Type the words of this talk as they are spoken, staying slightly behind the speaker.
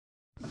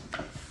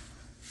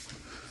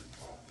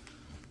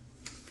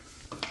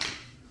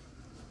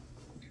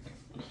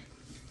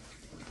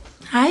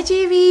Hi,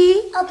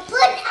 GB. I'll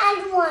put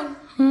and one.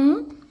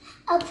 Hmm?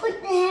 I'll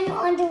put the hand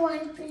on the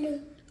one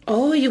blue.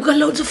 Oh, you got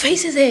loads of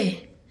faces here.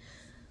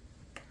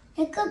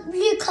 I got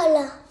blue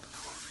color.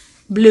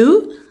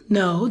 Blue?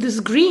 No, this is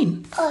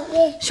green. Oh,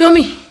 yeah. Show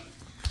me.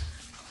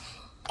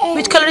 And,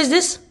 Which color is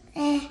this?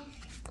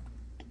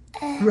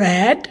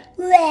 Red.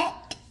 red.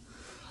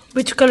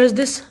 Which color is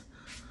this?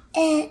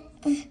 And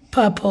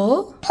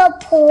Purple.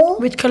 purple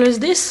Which color is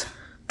this?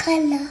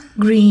 color.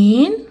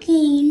 Green.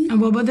 Green.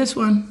 And what about this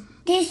one?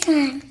 This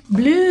one.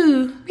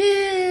 Blue.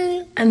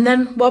 Blue. And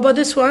then what about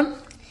this one?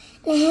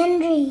 The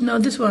Henry. No,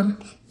 this one.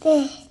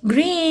 This.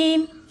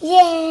 Green.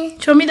 Yeah.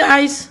 Show me the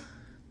eyes.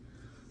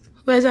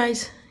 Where's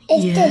eyes?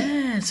 It's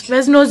Yes.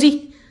 Where's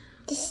nosy?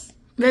 This.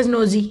 Where's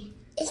nosy?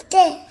 It's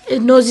there.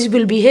 Noses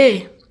will be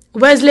here.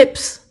 Where's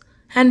lips?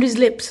 Henry's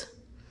lips.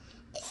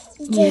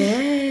 It's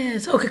there.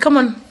 Yes. Okay, come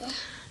on.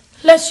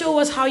 Let's show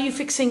us how you're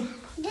fixing.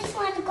 This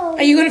one go.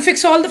 Are you going to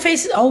fix all the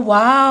faces? Oh,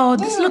 wow.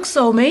 This looks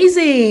so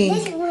amazing.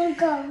 This one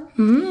go.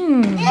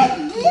 Hmm.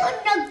 This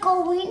one not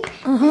going.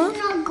 This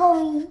not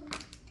going.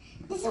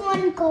 This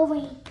one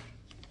going.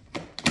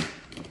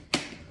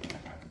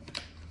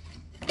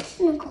 This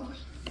not going.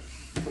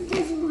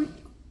 This one.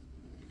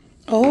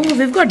 Oh,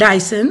 we've got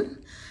Dyson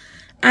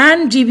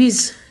and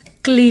GB's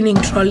cleaning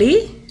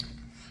trolley.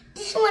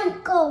 This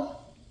one go.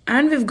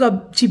 And we've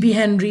got GB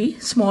Henry,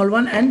 small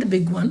one and the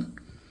big one.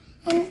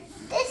 And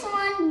this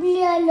one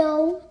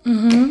yellow.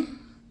 Mm-hmm.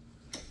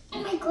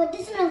 Oh my god,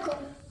 this one go.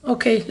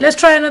 Okay, let's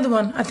try another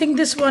one. I think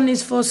this one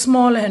is for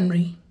small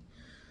Henry.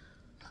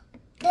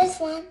 This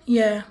one.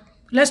 Yeah.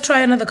 Let's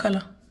try another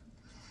color.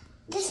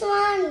 This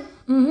one.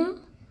 Mm-hmm.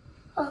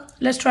 Oh,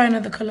 Let's try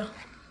another color.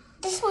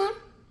 this one.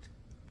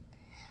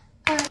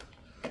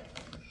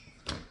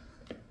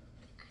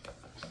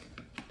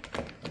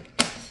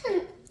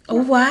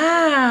 Oh,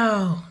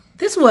 wow.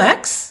 This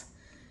works.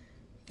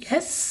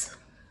 Yes.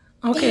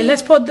 Okay,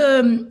 let's put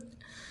the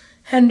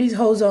Henry's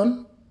hose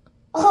on.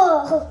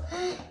 Oh,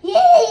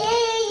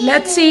 yeah.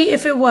 Let's see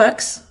if it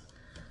works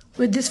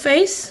with this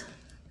face.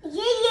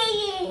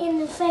 Yeah, in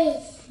the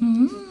face.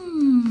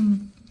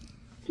 Mm.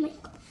 Oh my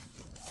god.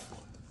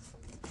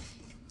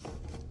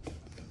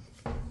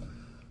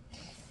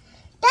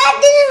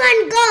 That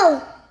didn't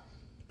go.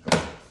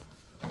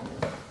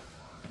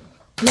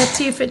 Let's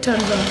see if it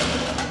turns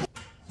on.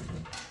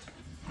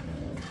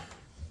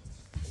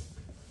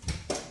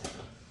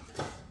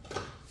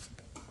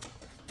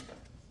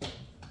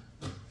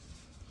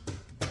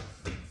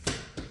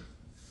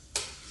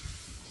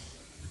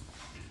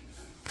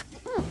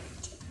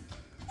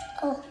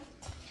 Oh.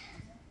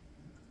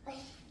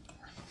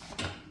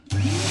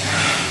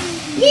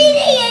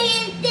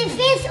 Yeah, the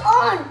face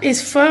on.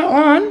 Is fur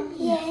on?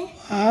 Yeah.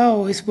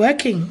 Wow, it's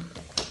working.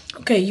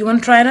 Okay, you want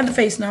to try another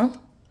face now?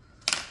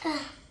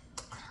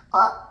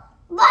 Oh,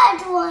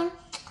 bad one.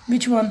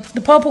 Which one?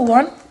 The purple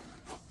one?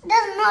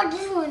 That's not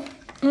this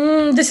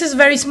one. This is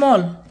very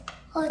small.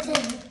 Oh,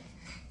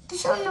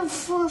 this one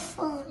is for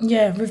phone.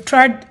 Yeah, we've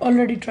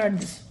already tried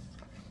this.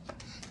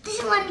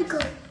 This one go.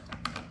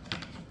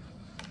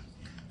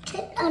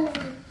 Check other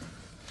one.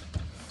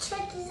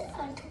 Check this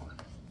other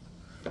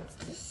one.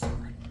 This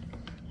one.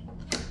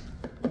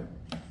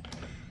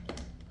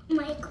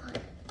 My god.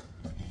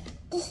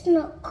 This is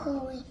not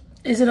going.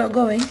 Is it not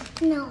going?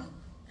 No.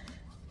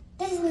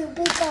 This is a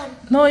big one.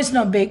 No, it's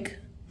not big.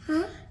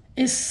 Huh?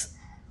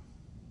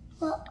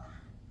 What?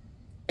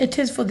 It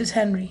is for this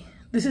Henry.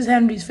 This is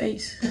Henry's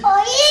face.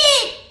 Oh,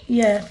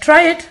 Yeah,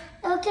 try it.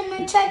 yeah! Okay,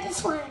 now try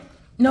this one.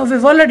 No,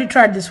 we've already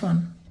tried this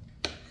one.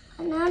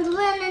 Another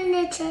one and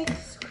then try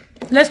this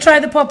one. Let's try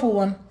the purple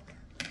one.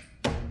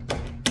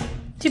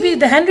 GB,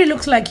 the Henry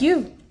looks like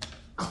you.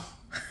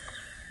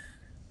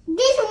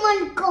 This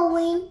one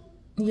going.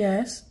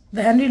 Yes,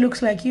 the Henry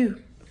looks like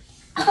you.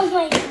 Oh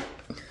my god.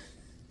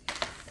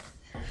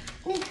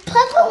 This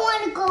purple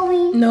one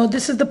going. No,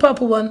 this is the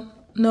purple one.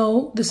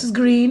 No, this is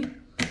green.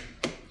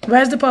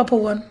 Where's the purple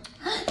one?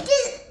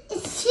 This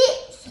is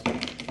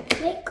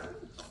shit. Like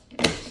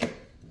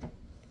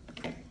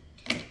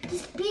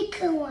this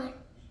bigger one.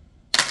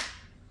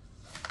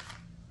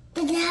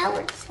 And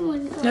how this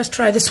one go? Let's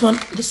try this one.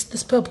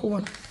 This purple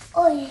one.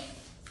 Oh yeah.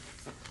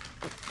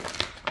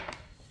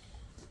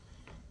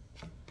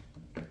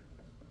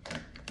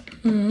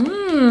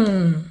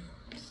 Mmm.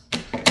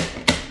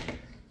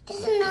 This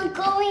is not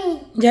going.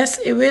 Yes,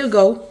 it will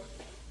go.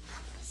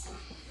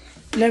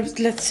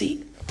 Let's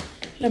see.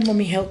 Let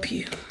mommy help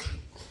you.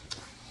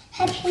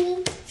 Help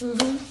me.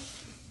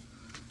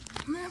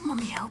 Let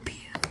mommy help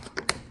you.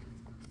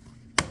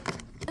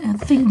 I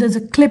think there's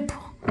a clip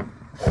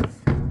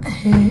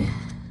here.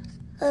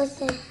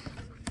 Okay.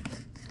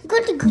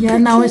 Go to go. Yeah,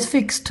 now it's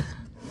fixed.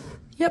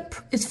 Yep,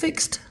 it's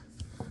fixed.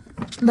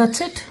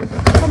 That's it.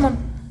 Come on.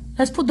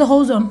 Let's put the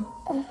hose on.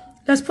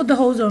 Let's put the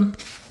hose on.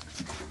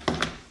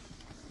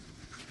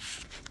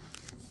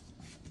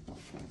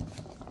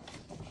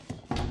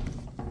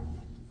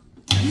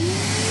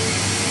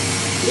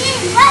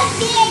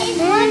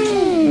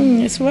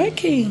 It's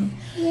working.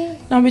 Yeah.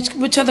 Now,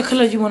 which other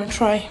color do you want to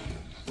try?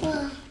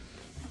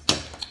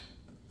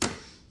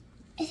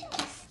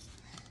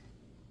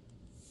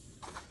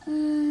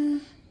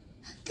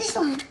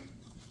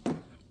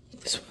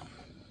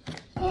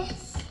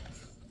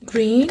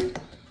 Green.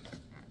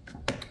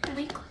 Oh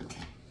my god.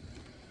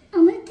 I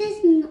want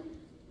this.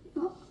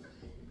 No,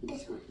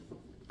 this one.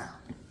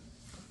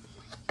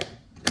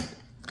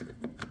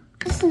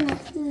 This is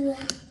not blue.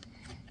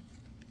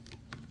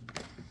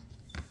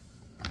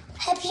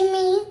 Happy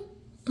me.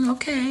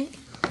 Okay.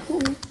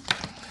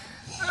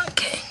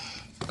 Okay.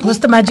 What's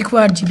the magic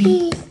word,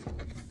 GB?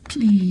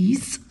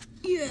 Please. Please.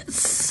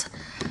 Yes.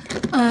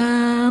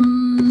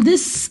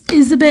 This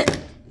is a bit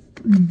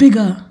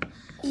bigger.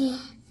 Yeah.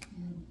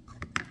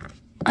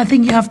 I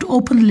think you have to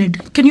open the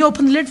lid. Can you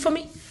open the lid for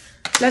me?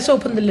 Let's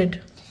open the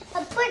lid.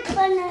 I put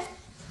one.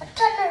 I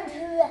turn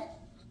it.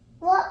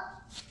 What?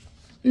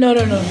 No.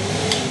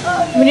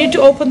 Oh, We need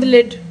to open the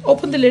lid.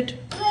 Open the lid.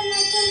 when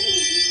I turn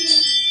it.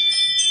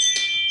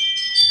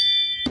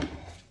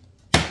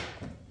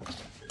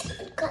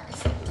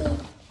 Disgusting.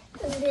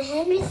 The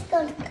Henry's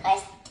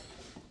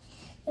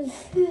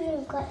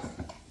disgusting.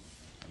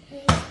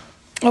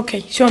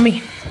 Okay, show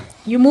me.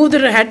 You move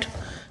the head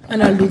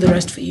and I'll do the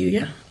rest for you,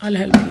 yeah? I'll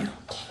help you.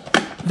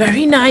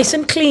 Very nice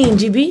and clean,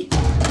 GB.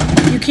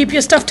 You keep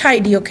your stuff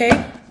tidy,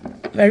 okay?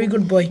 Very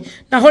good boy.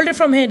 Now hold it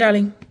from here,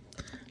 darling.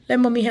 Let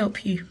mommy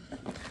help you.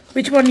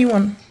 Which one you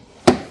want?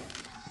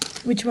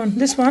 Which one?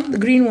 This one? The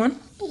green one?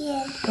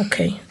 Yeah.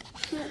 Okay.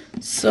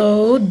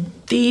 So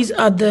these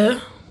are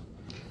the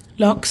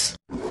locks.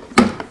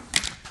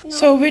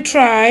 So we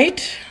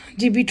tried.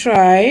 GB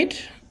tried.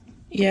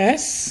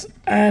 Yes.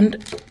 And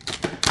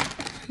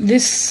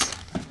this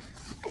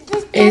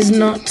is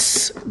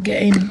not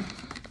getting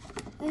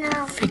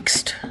No.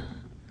 fixed.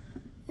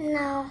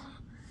 No.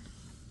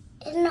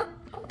 It's not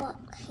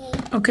working.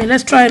 Okay,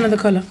 let's try another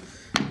color.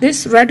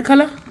 This red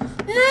color.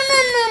 No.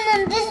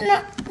 This is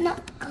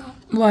not go.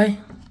 Why?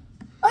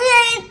 Oh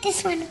yeah,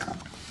 this one go.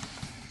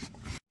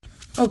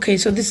 Okay,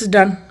 so this is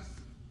done.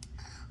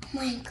 Oh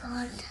my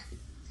god.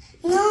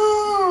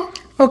 No.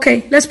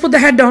 Okay, let's put the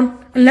head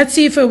down and let's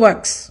see if it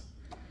works.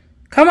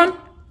 Come on.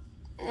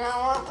 No,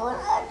 I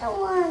want the other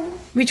one.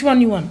 Which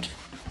one you want?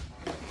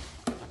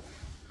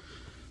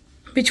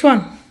 Which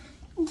one?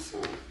 This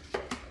one.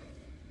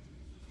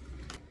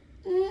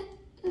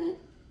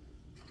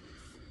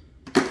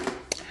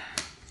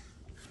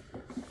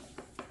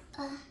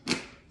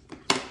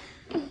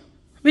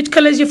 Which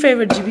color is your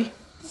favorite, GB?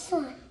 This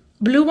one.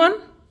 Blue one?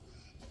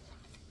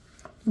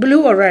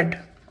 Blue or red?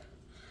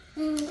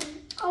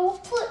 I will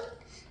put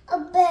a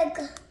bag.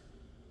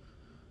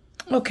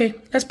 Okay,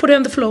 let's put it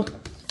on the floor.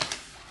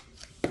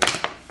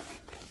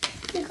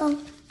 Here you go.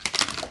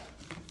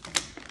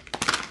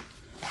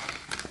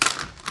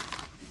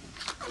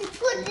 I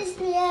put this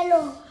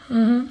yellow.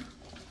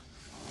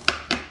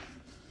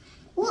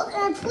 What?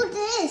 I put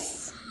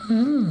this.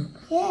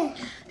 Yeah.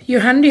 Your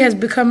Henry has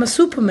become a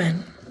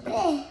Superman.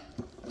 Yeah.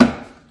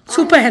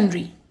 Super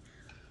Henry.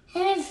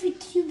 Henry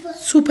Super.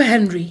 Super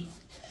Henry.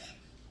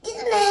 This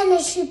is not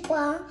Henry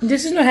Super.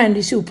 This is not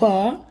Henry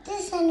Super.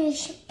 This is Henry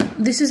Super.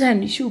 This is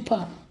Henry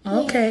Super.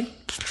 Okay.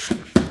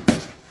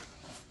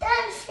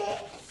 That's it.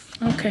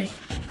 Okay.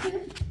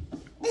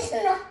 This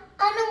is not.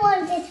 I don't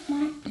want this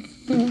one.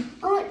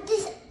 I want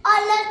this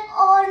island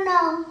all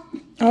now.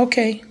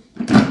 Okay.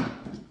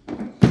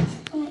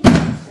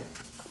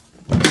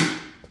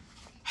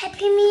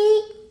 Happy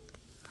me.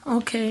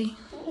 Okay.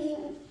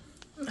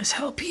 Let's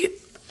help you.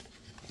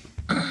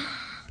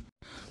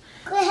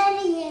 Go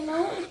Henry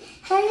yellow.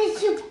 Henry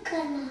Super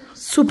color.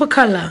 Super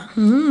color.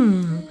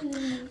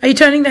 Are you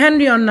turning the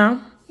Henry on now?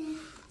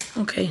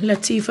 Okay,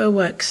 let's see if it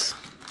works.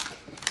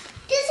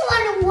 This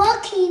one is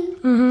working.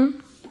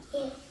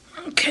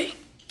 Yeah. Okay.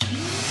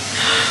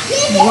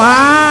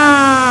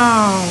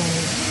 Wow.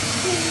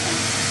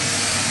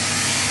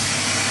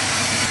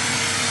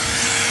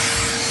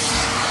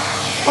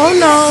 Oh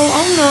no.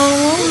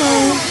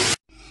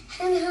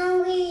 I'm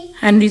hungry.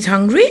 Henry's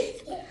hungry?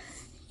 Yes.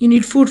 You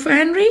need food for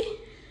Henry?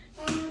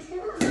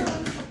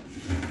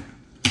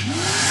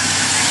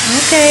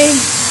 Okay,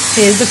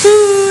 here's the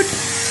food.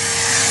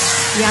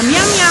 Yum,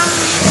 yum, yum.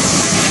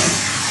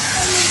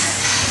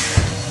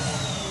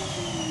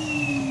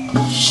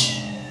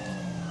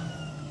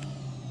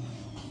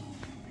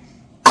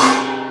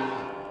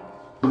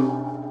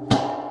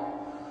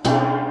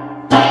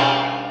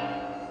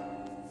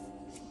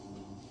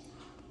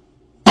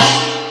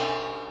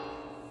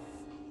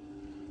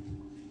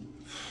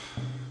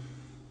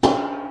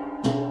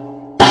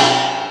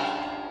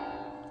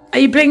 Are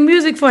you playing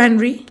music for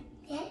Henry?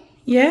 Yeah.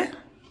 Yeah?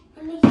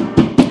 Let me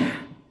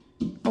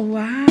Oh,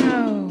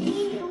 wow.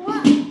 see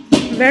what.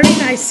 Very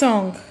nice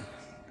song.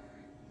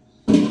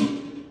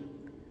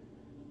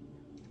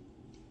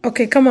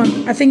 Okay, come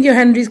on. I think your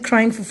Henry's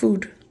crying for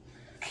food.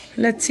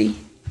 Let's see.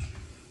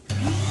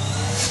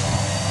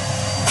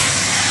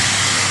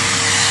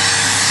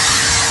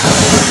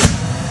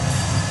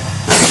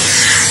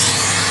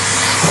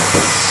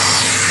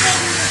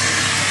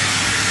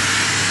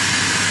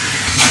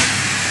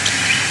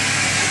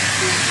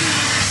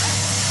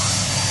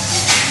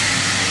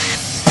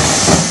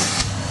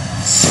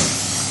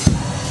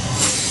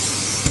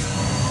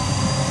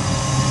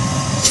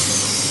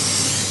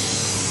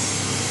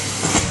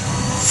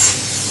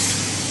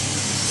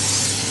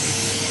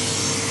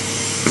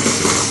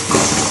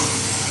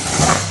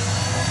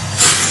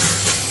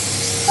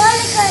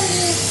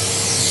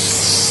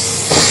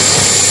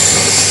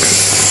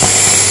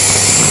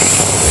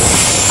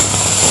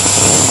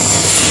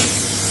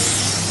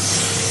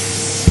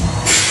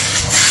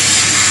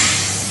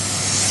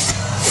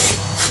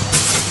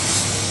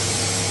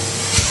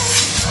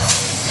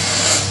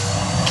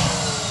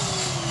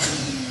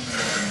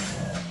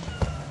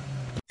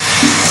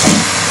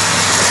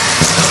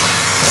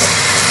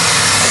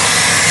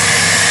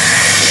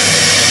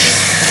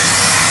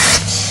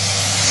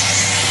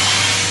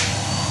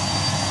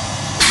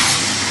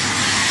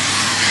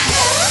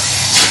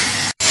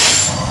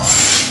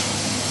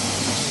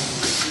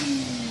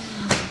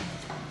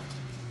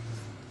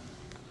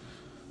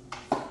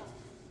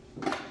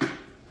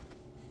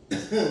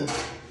 Got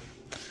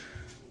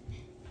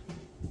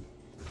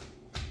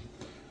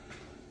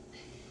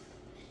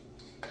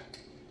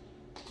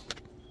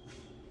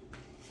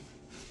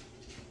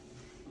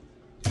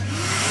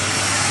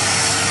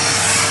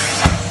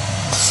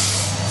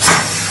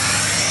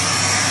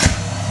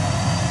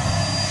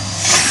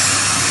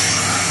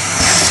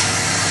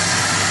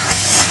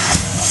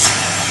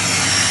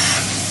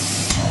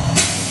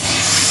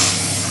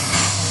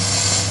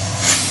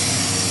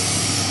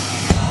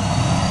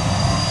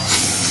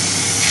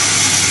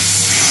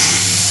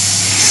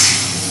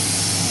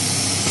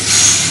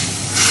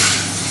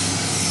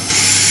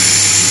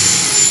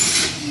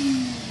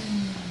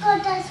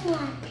this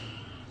one.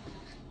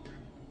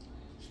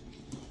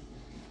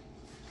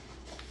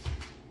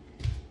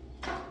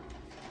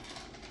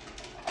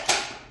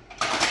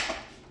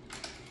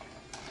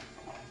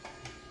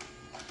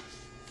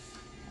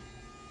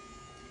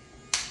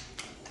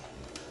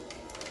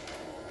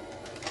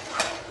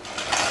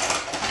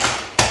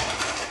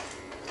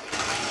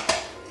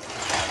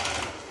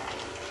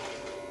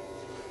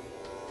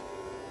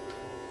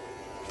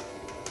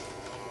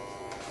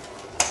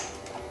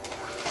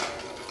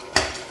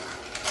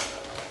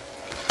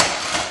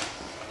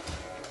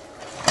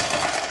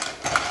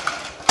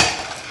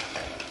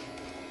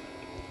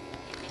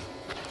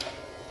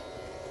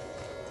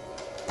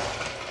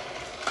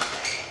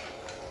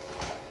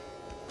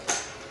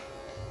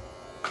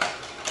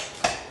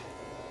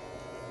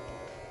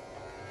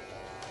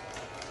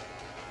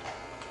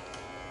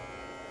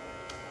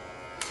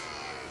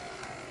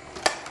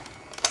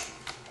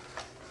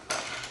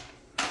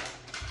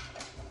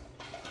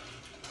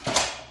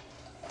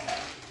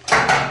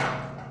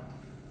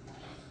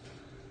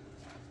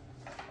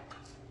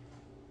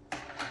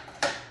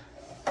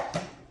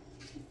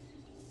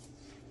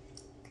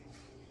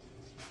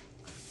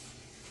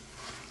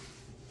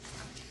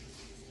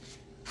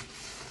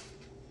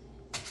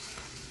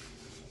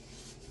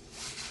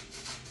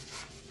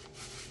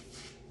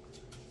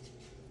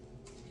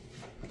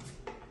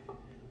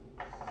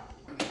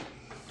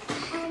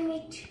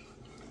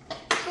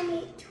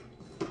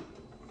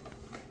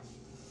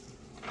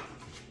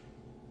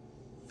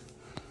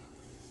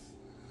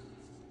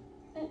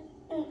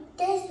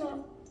 This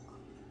one.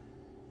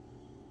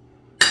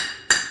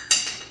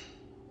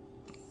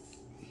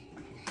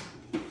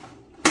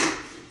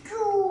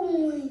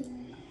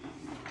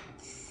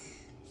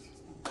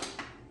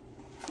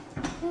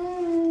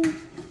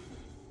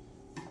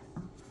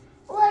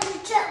 What a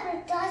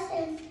chocolate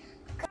doesn't.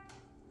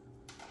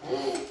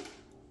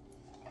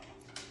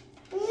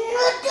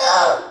 No,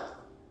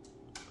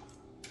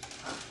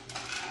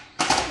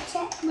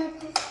 check my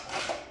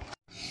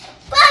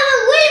Papa,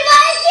 where's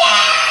my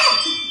check?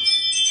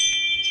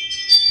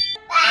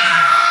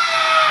 Papa!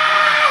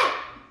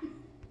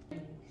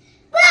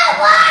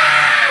 Papa!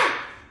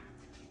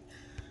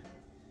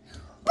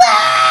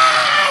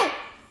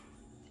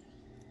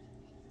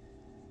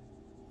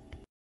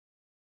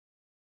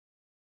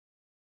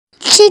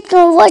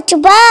 Chicken, what you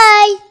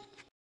buy?